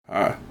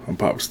I'm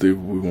Papa Steve.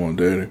 We want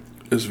Daddy.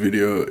 This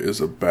video is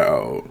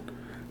about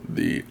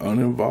the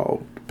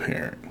uninvolved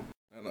parent.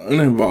 An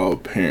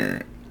uninvolved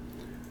parent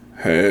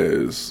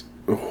has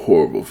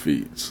horrible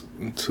feats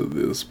to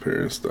this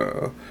parent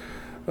style.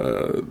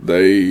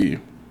 They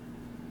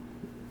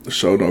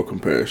show no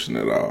compassion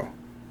at all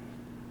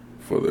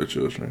for their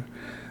children.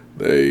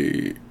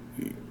 They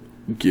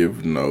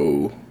give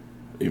no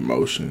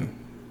emotion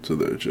to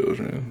their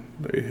children.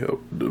 They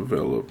help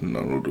develop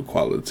none of the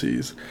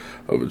qualities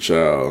of a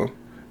child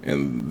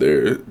in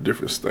their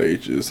different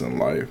stages in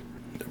life.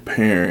 The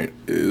parent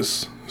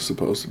is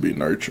supposed to be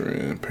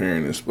nurturing. The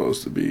parent is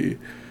supposed to be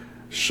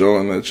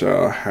showing the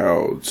child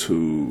how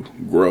to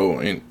grow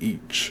in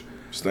each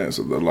stance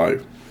of their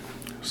life.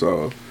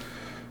 So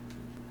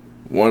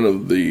one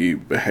of the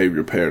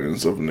behavior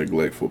patterns of a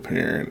neglectful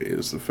parent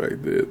is the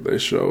fact that they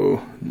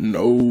show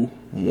no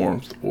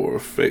warmth or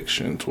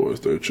affection towards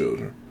their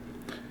children.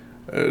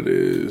 That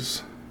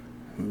is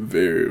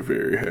very,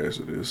 very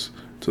hazardous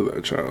to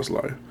that child's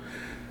life.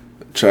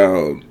 The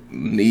child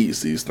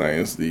needs these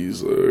things.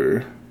 These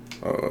are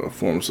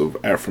forms of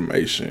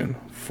affirmation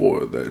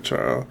for that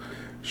child.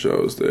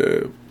 Shows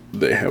that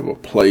they have a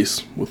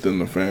place within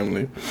the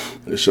family.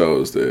 It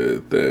shows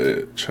that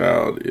that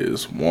child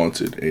is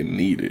wanted and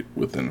needed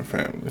within the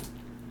family.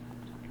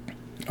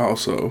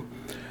 Also,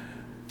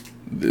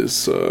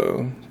 this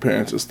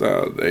parenting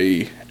style,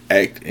 they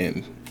act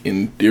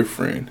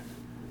indifferent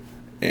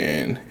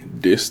and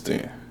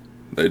distant.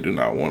 They do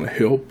not want to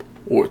help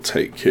or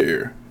take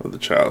care of the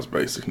child's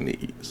basic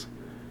needs.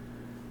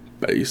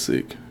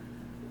 Basic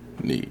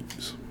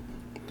needs.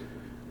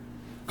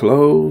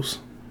 Clothes,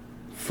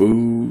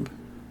 food,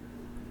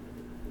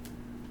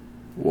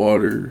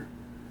 water,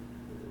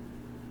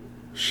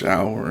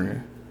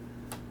 showering,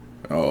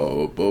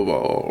 above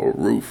all, a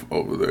roof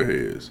over their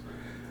heads.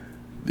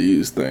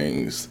 These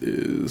things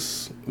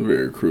is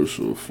very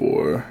crucial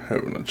for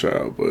having a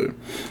child, but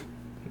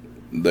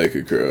they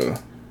could care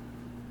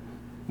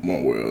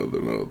one way or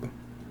another,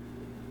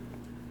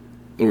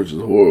 which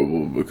is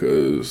horrible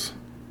because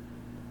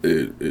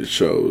it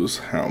shows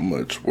how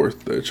much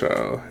worth that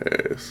child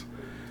has.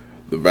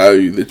 The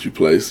value that you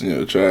place in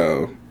your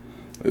child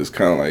is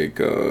kind of like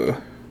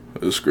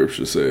the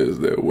scripture says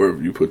that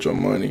wherever you put your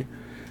money,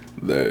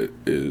 that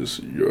is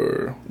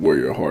where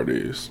your heart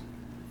is.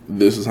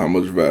 This is how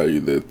much value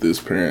that this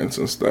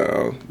parenting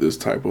style, this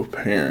type of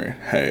parent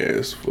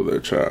has for their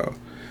child.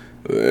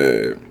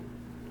 That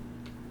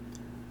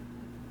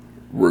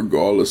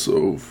regardless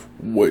of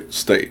what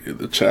state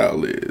the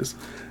child is,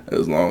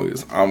 as long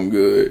as I'm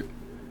good,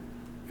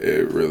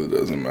 it really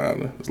doesn't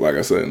matter. It's like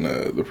I said in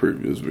the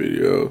previous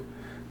video,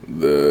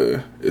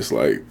 it's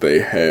like they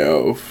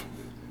have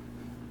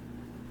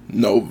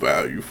no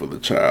value for the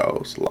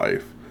child's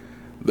life.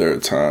 Their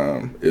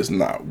time is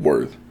not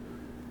worth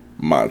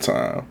my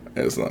time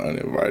as an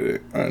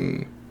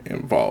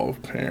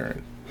uninvolved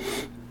parent.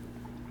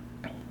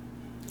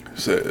 It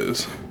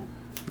says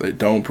they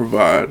don't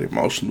provide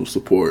emotional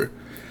support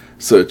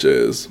such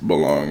as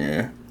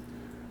belonging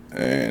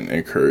and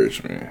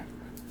encouragement.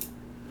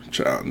 The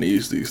child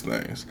needs these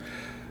things.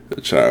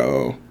 The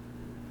child,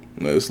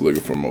 let's look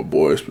at it from a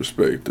boy's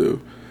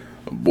perspective.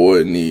 A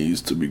boy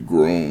needs to be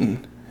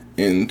groomed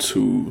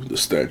into the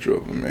stature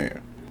of a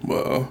man.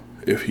 Well,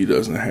 if he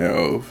doesn't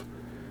have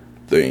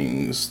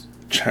things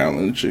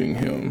challenging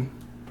him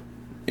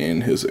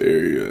in his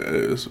area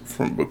as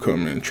from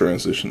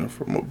transitioning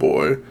from a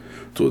boy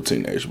to a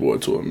teenage boy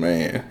to a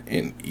man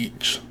in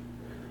each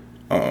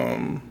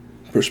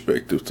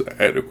perspective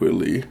to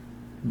adequately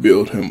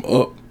build him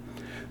up,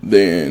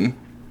 then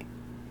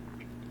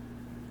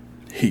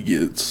he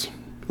gets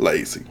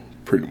lazy,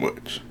 pretty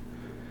much.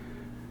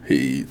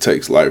 He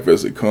takes life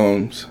as it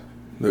comes.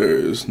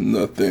 There's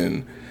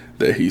nothing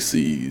that he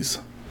sees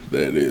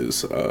that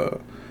is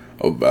of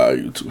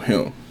value to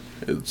him.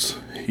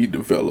 He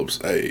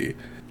develops a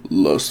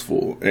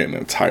lustful and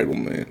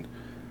entitlement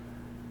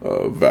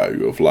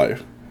value of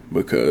life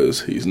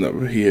because he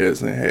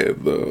hasn't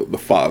had the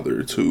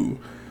father to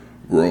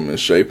groom and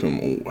shape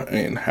him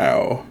and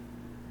how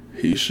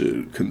he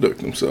should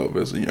conduct himself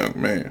as a young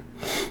man.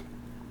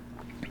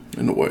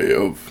 In the way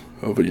of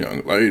a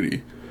young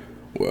lady,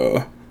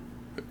 well,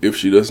 if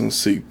she doesn't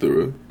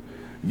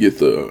get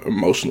the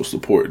emotional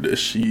support that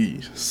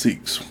she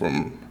seeks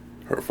from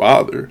her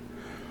father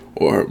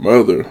or her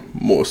mother,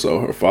 more so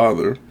her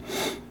father,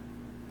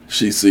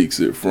 she seeks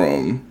it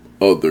from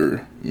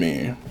other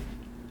men.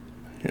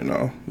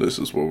 This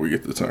is where we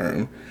get the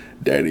term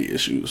daddy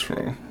issues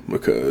from,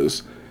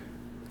 because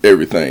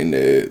everything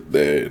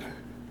that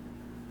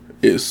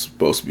is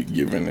supposed to be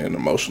given an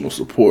emotional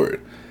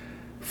support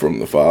from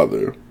the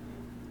father,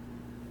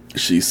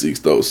 she seeks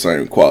those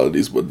same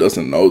qualities, but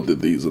doesn't know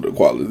that these are the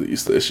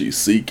qualities that she's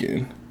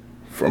seeking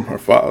from her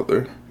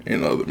father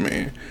and other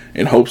men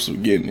in hopes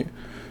of getting it.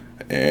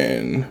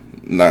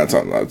 And 9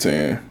 times out of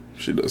 10,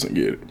 she doesn't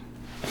get it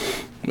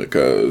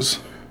because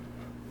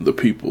the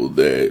people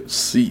that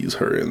sees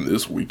her in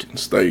this weakened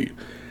state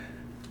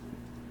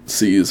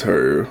sees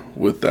her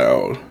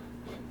without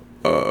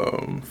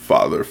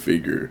father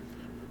figure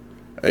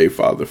a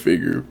father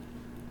figure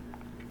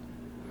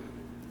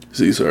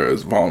sees her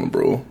as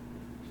vulnerable,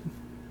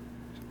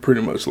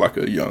 pretty much like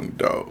a young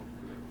dog,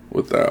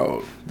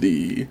 without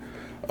the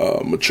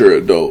mature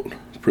adult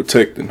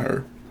protecting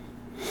her.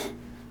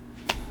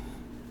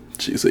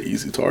 She's an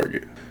easy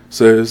target.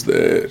 Says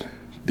that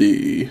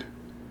the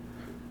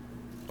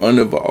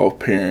uninvolved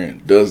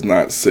parent does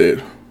not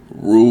set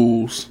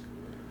rules,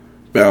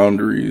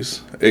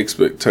 boundaries,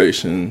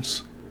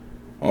 expectations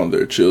on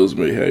their child's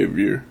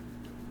behavior,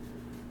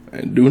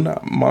 and do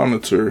not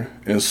monitor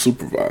and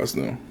supervise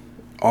them.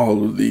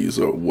 All of these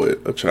are what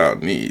a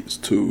child needs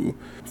to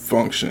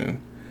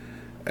function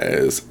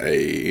as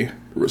a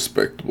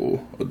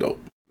respectable adult.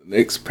 The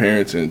next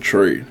parenting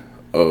trait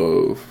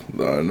of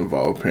the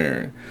uninvolved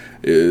parent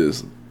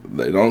is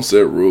they don't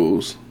set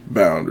rules,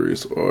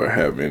 boundaries, or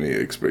have any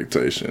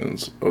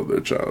expectations of their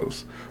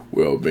child's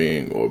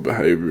well-being or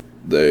behavior.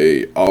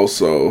 They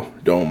also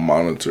don't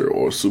monitor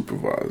or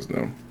supervise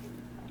them.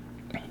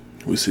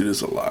 We see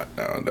this a lot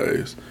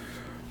nowadays,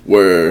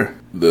 where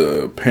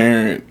the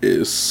parent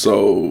is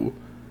so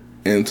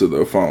into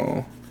their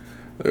phone,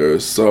 they're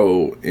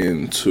so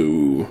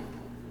into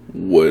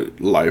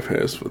what life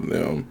has for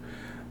them,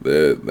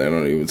 that they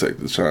don't even take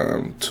the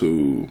time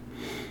to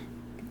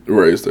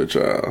raise their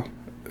child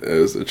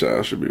as the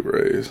child should be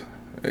raised.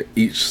 At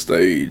each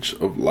stage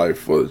of life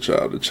for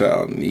the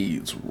child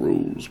needs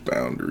rules,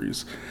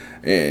 boundaries,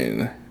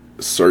 and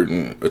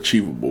certain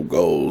achievable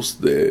goals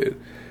that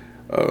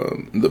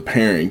the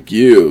parent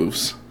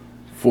gives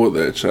for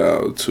that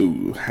child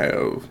to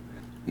have,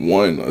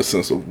 one, a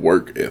sense of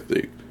work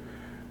ethic,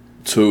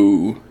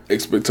 two,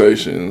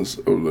 expectations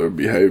of their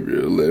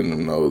behavior, letting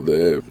them know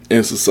that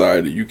in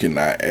society you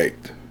cannot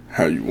act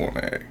how you want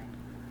to act.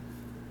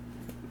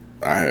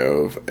 I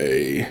have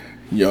a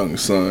young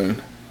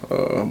son,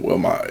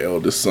 my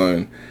eldest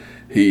son,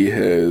 he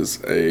has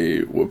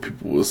what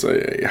people will say,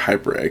 a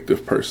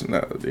hyperactive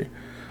personality.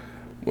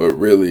 What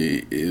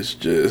really is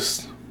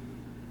just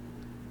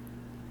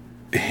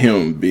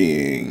him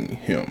being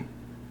him.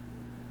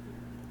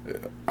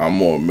 I'm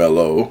more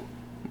mellow.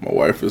 My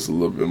wife is a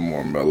little bit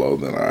more mellow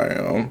than I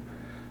am.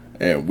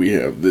 And we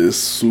have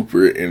this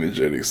super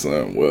energetic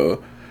son.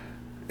 Well,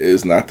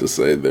 it's not to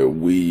say that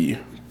we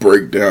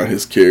break down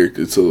his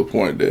character to the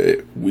point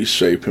that we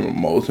shape him and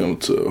mold him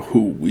to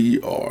who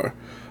we are,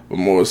 but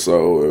more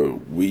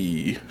so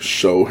we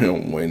show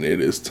him when it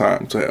is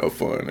time to have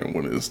fun and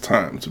when it is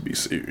time to be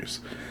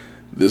serious.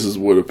 This is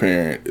what a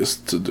parent is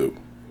to do.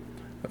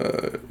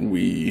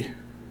 We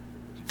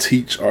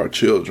teach our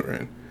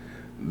children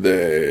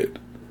that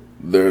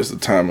there's a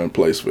time and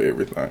place for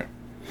everything.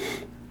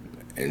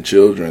 And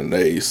children,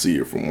 they see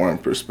it from one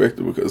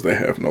perspective because they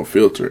have no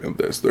filter, and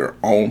that's their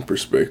own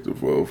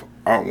perspective of,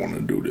 I want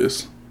to do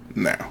this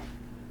now.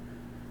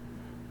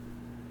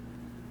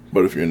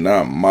 But if you're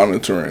not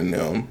monitoring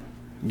them,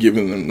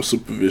 giving them the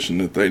supervision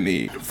that they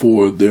need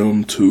for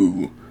them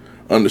to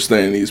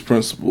understand these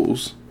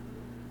principles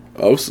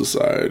of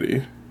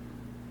society,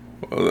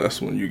 well,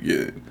 that's when you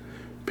get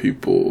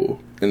people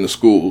in the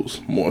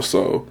schools more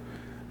so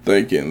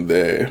thinking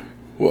that,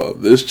 well,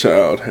 this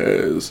child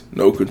has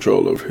no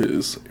control over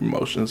his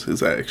emotions,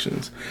 his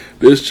actions.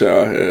 This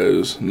child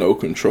has no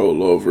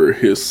control over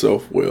his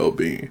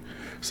self-well-being.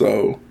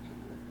 So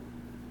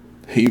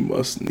he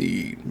must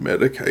need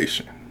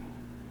medication.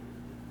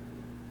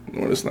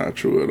 When it's not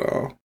true at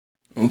all.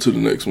 On to the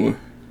next one.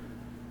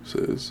 It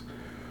says,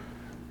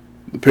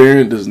 the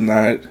parent does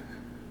not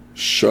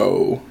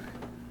show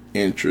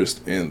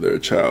interest in their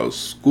child's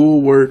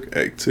schoolwork,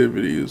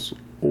 activities,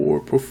 or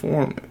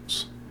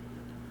performance.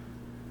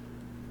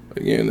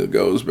 Again, it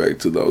goes back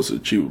to those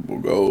achievable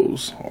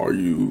goals. Are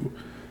you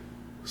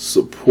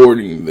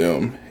supporting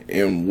them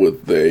in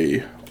what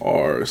they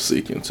are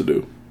seeking to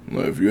do?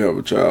 Now, if you have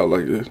a child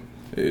like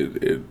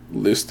it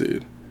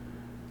listed,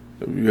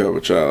 if you have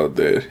a child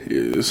that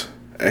is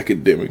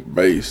academic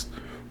based,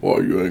 or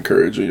are you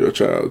encouraging your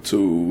child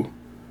to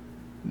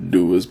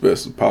do as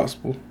best as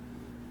possible,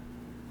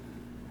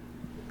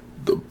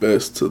 the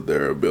best to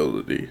their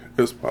ability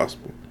as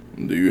possible?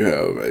 Do you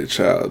have a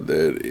child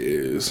that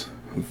is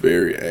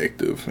very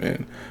active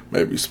in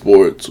maybe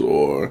sports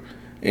or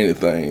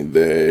anything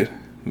that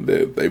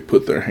they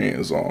put their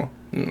hands on?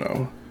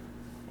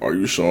 Are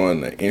you showing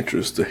the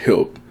interest to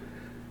help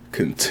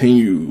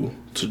continue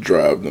to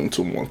drive them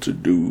to want to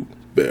do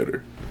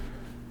better?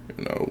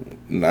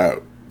 Not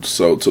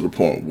so to the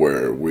point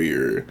where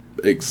we're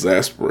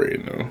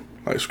exasperating them.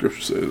 Like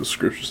Scripture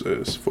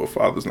says, for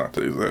fathers not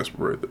to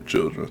exasperate their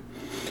children.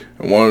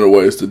 And one of the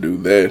ways to do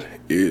that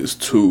is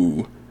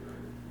to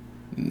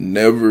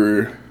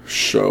never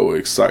show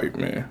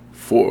excitement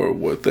for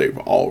what they've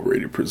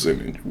already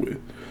presented you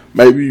with.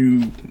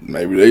 Maybe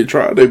they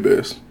tried their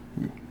best.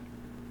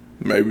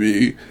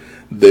 Maybe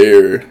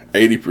their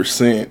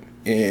 80%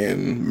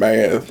 in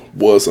math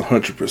was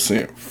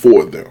 100%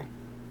 for them.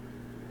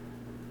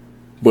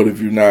 But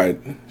if you're not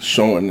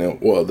showing them,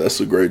 well,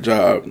 that's a great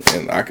job,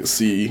 and I can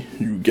see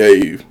you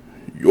gave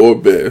your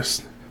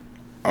best,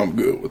 I'm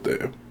good with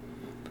that.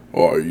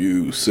 Or are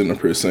you sitting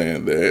up here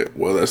saying that,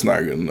 well, that's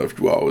not good enough,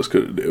 you always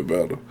could have did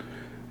better?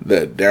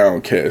 That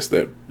downcast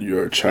that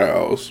your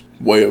child's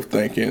way of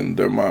thinking,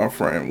 their mind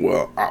frame,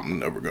 well, I'm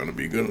never going to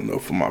be good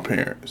enough for my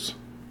parents.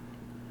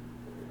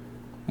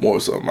 More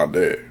so my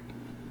dad.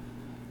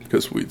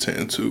 Because we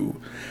tend to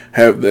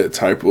have that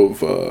type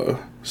of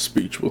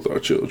speech with our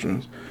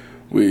children.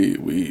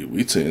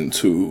 We tend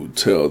to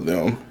tell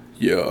them,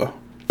 yeah,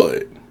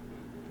 but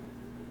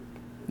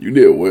you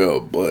did well,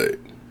 but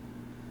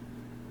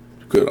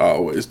you could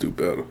always do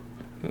better.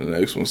 The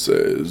next one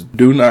says,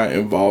 do not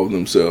involve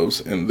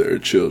themselves in their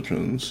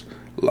children's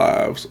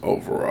lives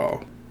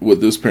overall.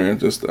 With this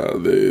parenting style,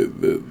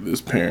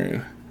 this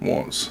parent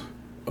wants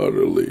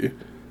utterly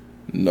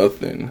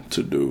nothing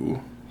to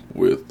do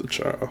with the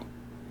child.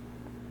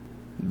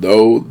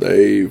 Though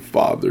they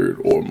fathered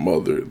or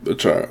mothered the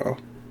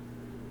child,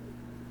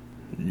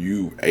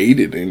 you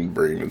aided in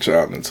bringing the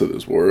child into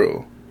this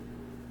world,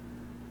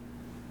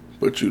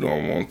 but you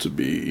don't want to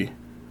be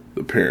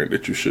the parent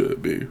that you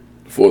should be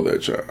for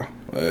that child.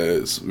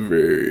 That's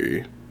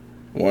very,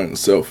 one,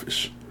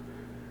 selfish.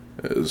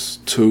 It's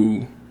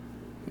two,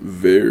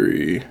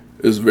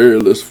 it's very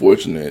less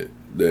fortunate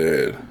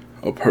that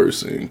a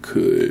person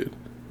could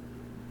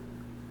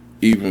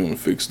even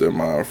fix their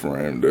mind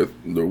frame,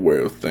 their way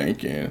of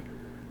thinking,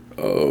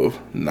 of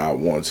not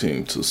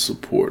wanting to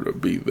support or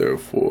be there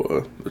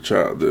for the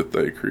child that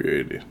they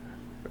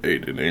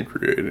aided and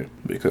created.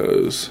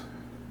 Because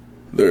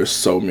there's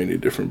so many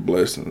different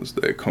blessings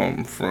that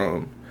come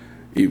from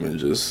even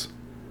just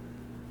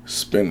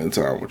spending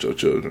time with your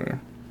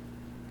children.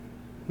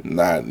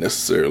 Not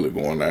necessarily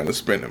going out and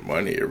spending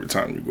money every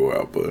time you go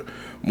out, but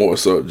more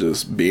so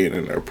just being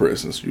in their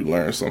presence. You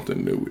learn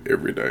something new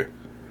every day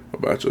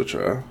about your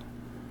child.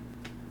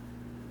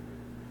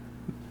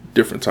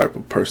 Different type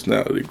of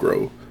personality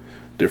growth,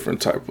 different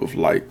type of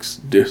likes,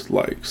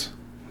 dislikes.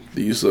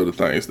 These are the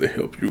things that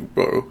help you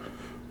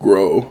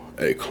grow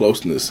a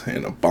closeness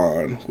and a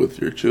bond with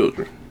your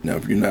children. Now,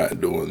 if you're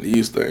not doing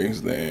these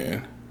things,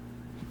 then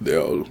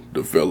they'll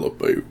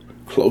develop a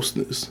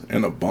closeness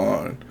and a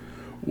bond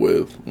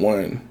with,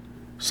 one,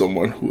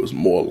 someone who is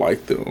more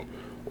like them,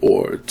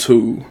 or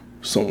two,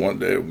 someone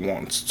that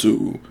wants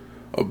to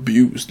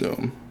abuse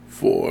them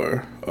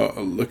for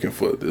looking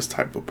for this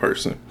type of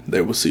person.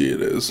 They will see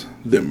it as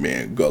them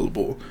being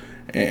gullible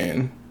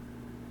and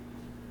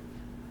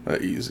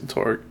an easy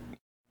target.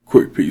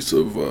 Quick piece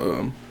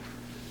of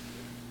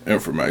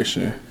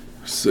information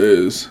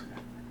says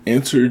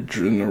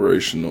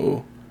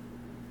intergenerational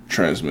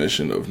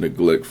transmission of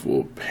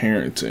neglectful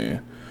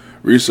parenting.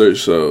 Research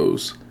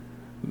shows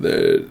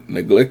that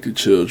neglected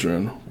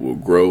children will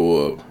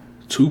grow up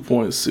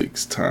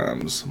 2.6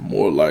 times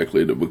more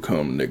likely to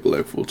become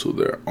neglectful to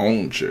their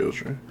own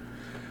children,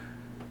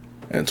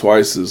 and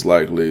twice as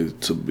likely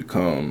to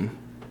become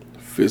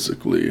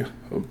physically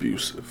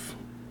abusive.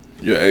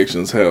 Your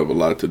actions have a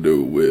lot to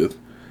do with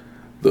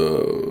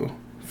the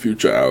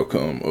future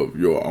outcome of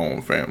your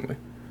own family,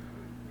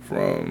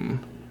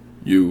 from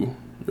you,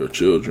 your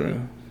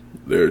children,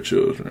 their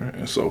children,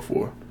 and so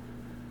forth.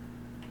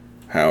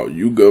 How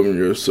you govern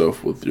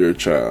yourself with your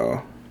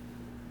child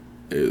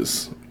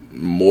is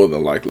more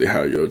than likely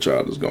how your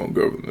child is going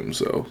to govern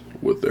themselves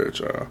with their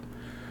child.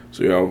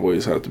 So you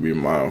always have to be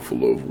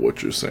mindful of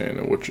what you're saying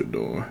and what you're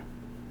doing.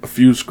 A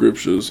few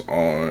scriptures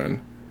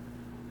on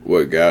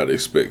what God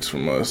expects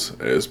from us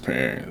as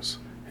parents.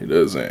 He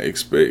doesn't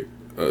expect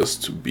us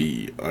to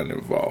be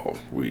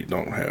uninvolved.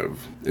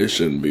 It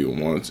shouldn't be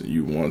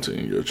you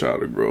wanting your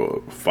child to grow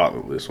up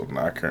fatherless or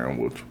not caring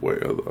which way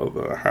or the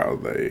other how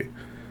they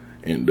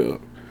end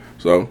up.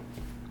 So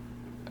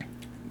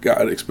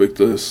God expects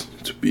us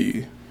to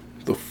be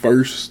the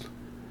first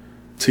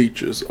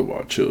teachers of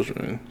our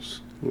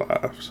children's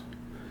lives.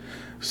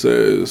 It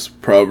says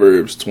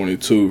Proverbs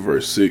 22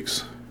 verse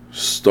 6,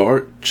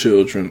 start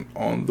children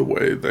on the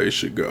way they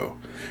should go,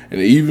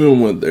 and even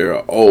when they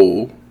are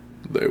old,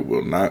 they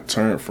will not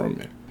turn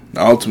from it.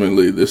 Now,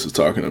 ultimately, this is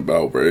talking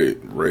about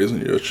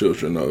raising your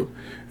children up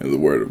in the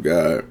Word of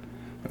God,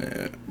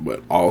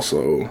 but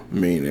also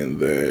meaning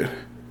that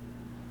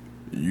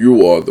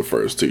you are the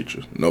first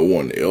teacher. No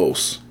one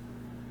else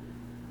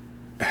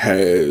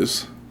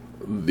has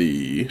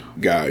the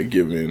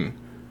God-given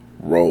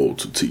role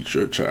to teach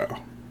your child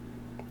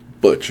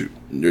but you.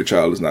 Your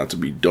child is not to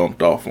be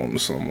dumped off on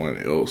someone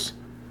else.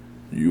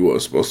 You are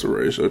supposed to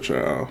raise your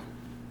child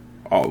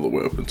all the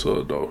way up until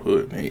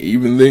adulthood, and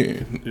even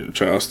then your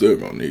child's still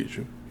gonna need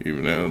you,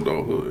 even in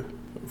adulthood.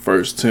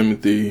 1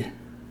 Timothy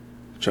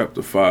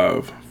chapter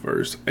 5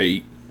 verse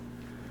 8,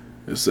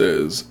 it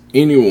says,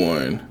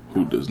 anyone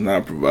who does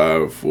not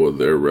provide for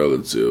their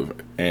relative,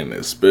 and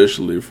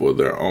especially for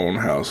their own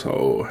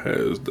household,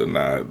 has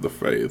denied the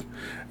faith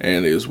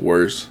and is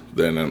worse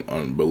than an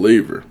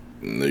unbeliever.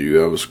 Now, you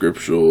have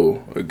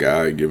a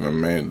God-given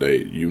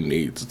mandate. You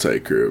need to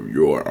take care of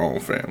your own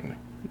family.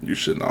 You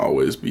shouldn't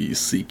always be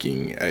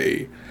seeking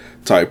a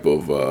type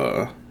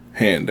of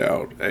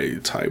handout, a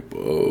type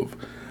of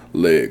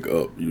leg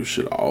up. You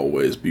should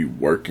always be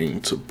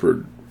working to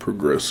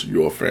progress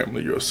your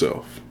family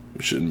yourself.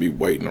 We shouldn't be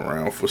waiting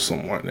around for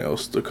someone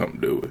else to come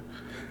do it.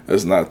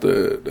 That's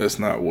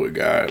not what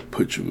God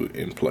put you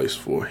in place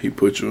for. He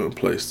put you in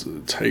place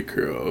to take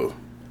care of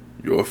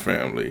your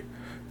family,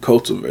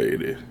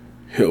 cultivate it,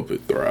 help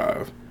it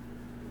thrive.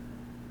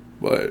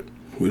 But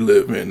we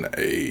live in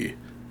a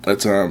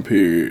time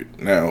period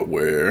now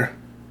where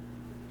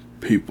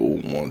people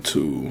want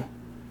to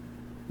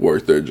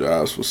work their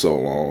jobs for so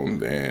long,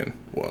 then,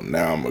 well,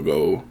 now I'm going to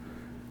go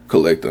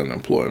collect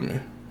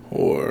unemployment.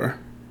 Or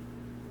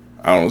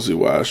I don't see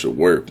why I should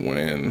work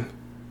when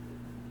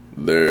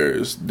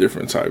there's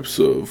different types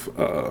of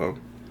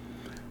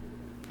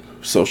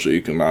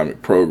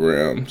socioeconomic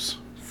programs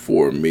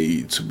for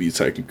me to be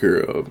taken care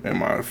of and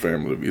my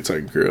family to be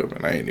taken care of,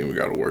 and I ain't even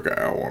got to work an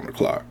hour on the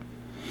clock.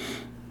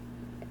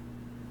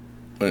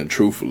 And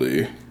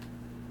truthfully,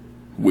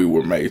 we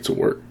were made to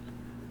work.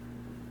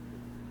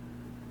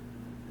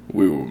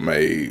 We were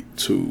made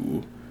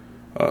to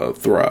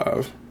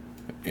thrive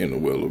in the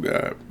will of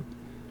God.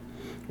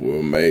 We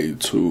were made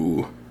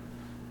to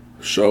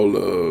show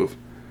love,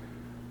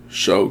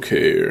 show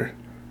care,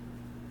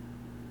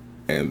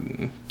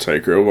 and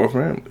take care of our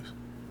families.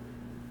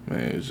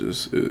 Man,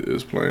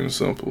 it's plain and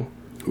simple.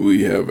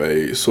 We have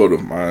a sort of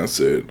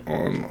mindset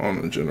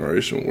on a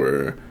generation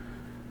where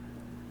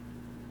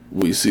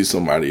we see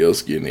somebody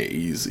else getting it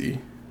easy.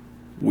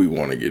 We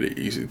want to get it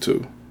easy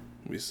too.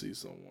 We see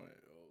someone